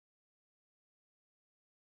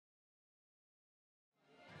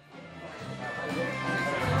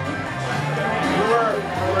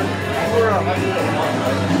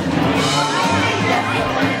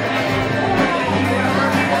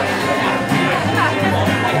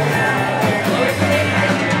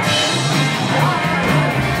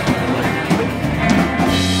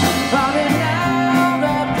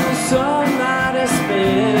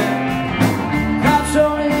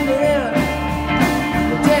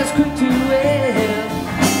was quick to end.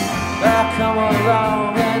 Well, come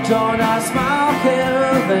along and join our small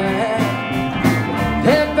caravan.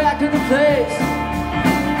 Head back to the place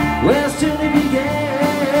where still it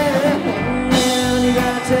began. And you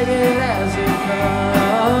gotta take it as it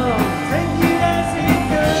comes. Take it as it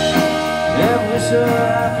comes. And wish your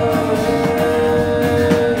life away.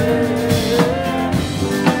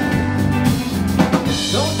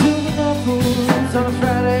 Don't do the knuckles on a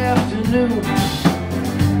Friday afternoon.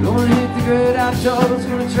 Gonna hit the great outdoors,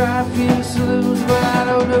 gonna try a few saloons, but I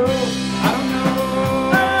don't know. I don't know.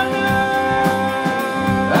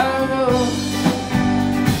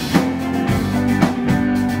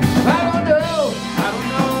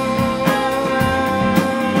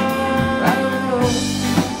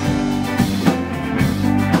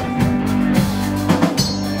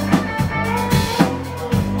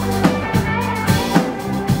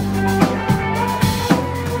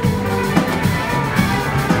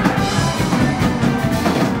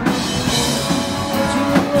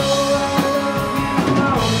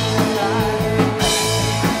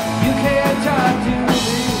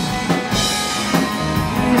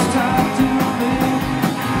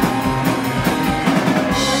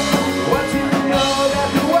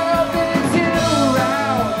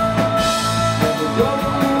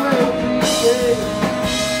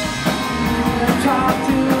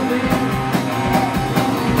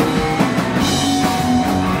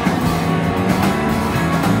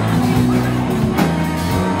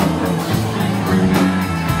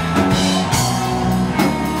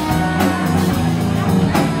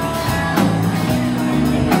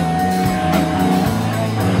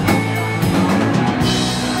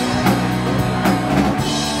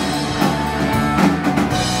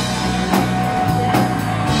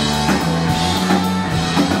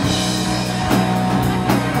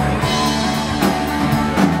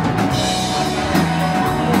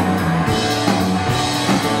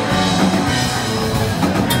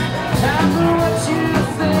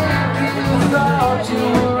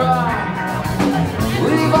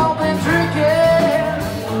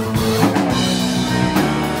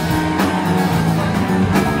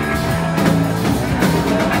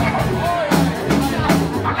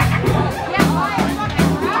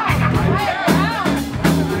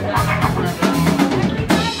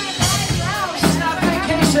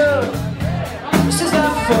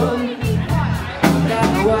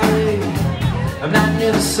 I'm not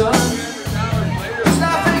near the sun. It's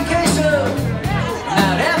not vacation. I'm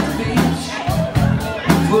not at the beach.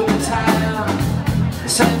 Put the tie on. The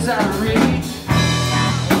sun's out of reach.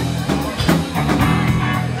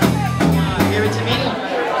 Give it to me.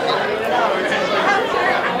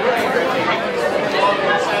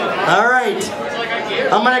 All right.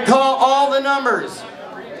 I'm going to call all the numbers.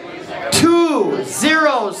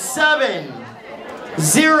 207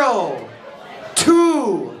 0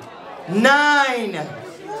 2 9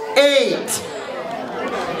 8.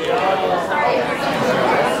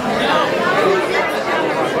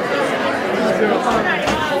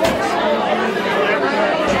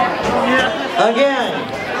 Again.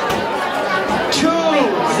 2 0.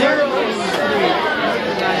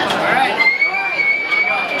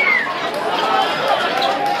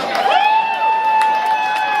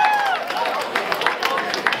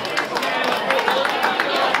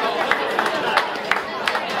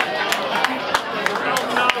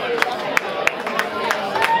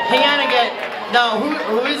 Hang on again. Now,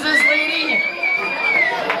 who is this lady?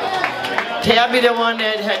 Tabby, the one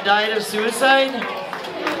that had died of suicide?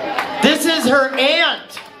 This is her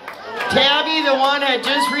aunt. Tabby, the one that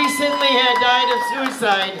just recently had died of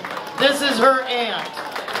suicide. This is her aunt.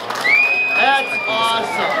 That's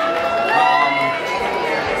awesome.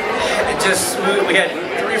 We had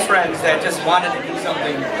 3 friends that just wanted to do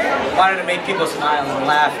something, wanted to make people smile and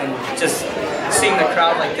laugh, and just seeing the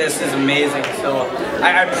crowd like this is amazing. So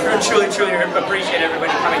I truly appreciate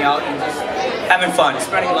everybody coming out and just having fun,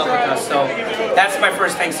 spreading love with us. So that's my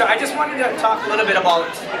first thing. So I just wanted to talk a little bit about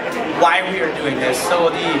why we are doing this. So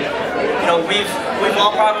we've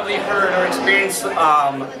all probably heard or experienced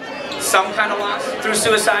some kind of loss through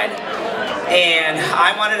suicide. And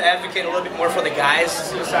I wanted to advocate a little bit more for the guys'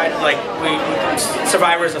 suicide, like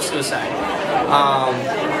survivors of suicide.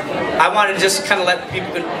 I wanted to just kind of let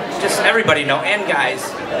people, just everybody know, and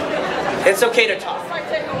guys, it's okay to talk.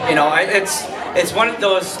 You know, it's one of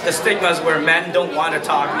those the stigmas where men don't want to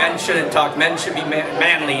talk, men shouldn't talk, men should be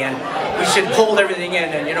manly, and we should hold everything in,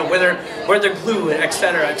 and we're the glue,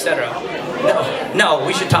 etc., etc. No,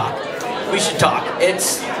 we should talk. We should talk. It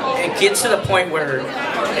gets to the point where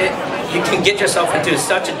you can get yourself into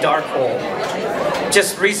such a dark hole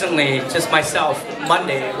just recently, just myself,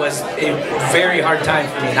 Monday was a very hard time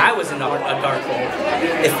for me, and I was in a dark hole.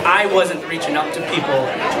 If I wasn't reaching out to people,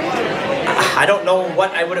 I don't know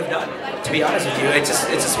what I would have done, to be honest with you. It's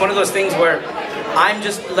just one of those things where I'm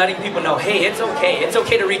just letting people know, hey, it's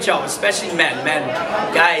okay to reach out, especially men,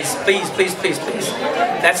 guys, please.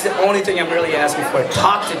 That's the only thing I'm really asking for.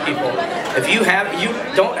 Talk to people. If you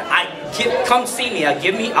come see me.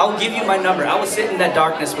 I'll give you my number. I will sit in that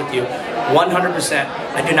darkness with you, 100%.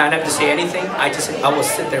 I do not have to say anything. I will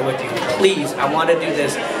sit there with you. Please, I want to do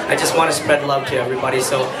this. I just want to spread love to everybody.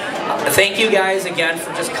 So, thank you guys again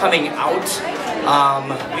for just coming out.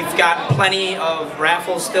 We've got plenty of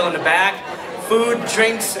raffles still in the back. Food,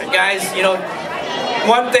 drinks, guys, you know,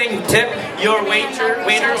 one thing, tip your waiters,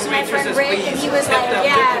 waitresses, please. And he was like,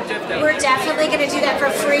 yeah, we're definitely going to do that for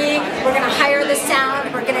free. We're going to hire the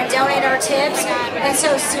sound. We're going to donate our tips. And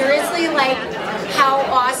so seriously, like, how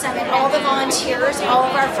awesome. And all the volunteers, all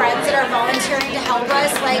of our friends that are volunteering to help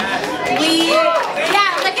us, like,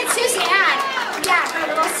 yeah, look at Suzanne. Yeah, her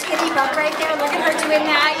little skinny butt right there. Look at her doing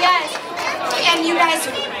that. Yes. And you guys,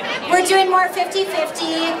 we're doing more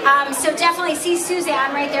 50-50, so definitely see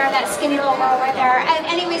Suzanne right there, that skinny little girl right there. And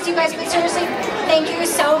anyways, you guys, but seriously, thank you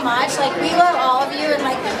so much. Like, we love all of you, and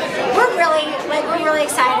like, we're really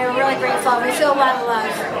excited, we're really grateful. We feel a lot of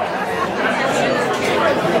love.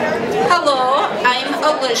 Hello, I'm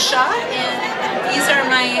Alicia, and these are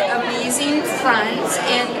my amazing friends.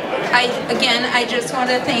 And I just want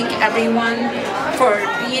to thank everyone for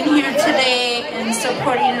being here today and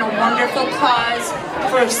supporting a wonderful cause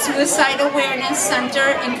for Suicide Awareness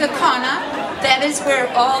Center in Kaukauna. That is where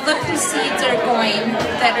all the proceeds are going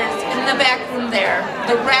that are in the back room there.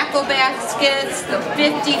 The raffle baskets, the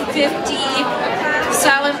 50-50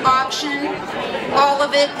 silent auction, all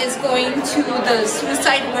of it is going to the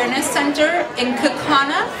Suicide Awareness Center in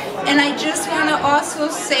Kaukauna. And I just want to also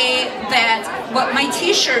say that what my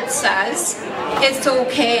t-shirt says, it's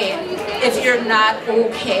okay if you're not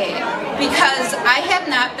okay. Because I have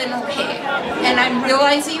not been okay. And I'm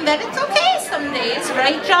realizing that it's okay some days,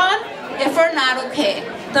 right, John? If we're not okay.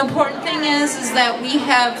 The important thing is that we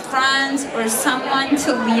have friends or someone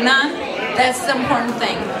to lean on. That's the important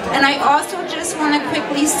thing. And I also just want to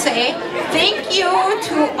quickly say thank you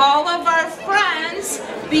to all of our friends,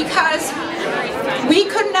 because we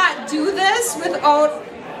could not do this without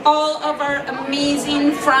all of our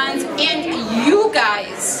amazing friends and you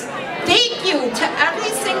guys. Thank you to every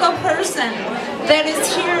single person that is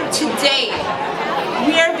here today.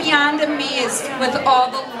 We are beyond amazed with all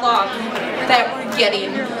the love that we're getting.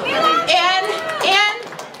 And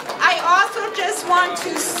I also just want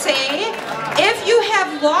to say, if you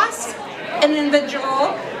have lost an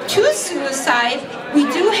individual to suicide, we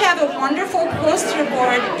do have a wonderful poster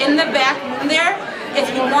board in the back room there. If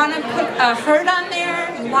you want to put a heart on there,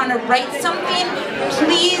 you want to write something,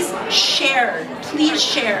 please share. Please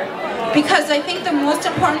share. Because I think the most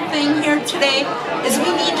important thing here today is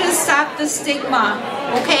we need to stop the stigma,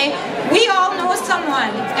 okay? We all know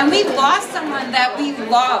someone, and we lost someone that we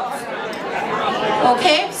love,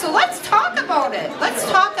 okay? So let's talk about it. Let's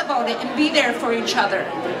talk about it and be there for each other.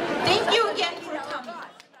 Thank you again.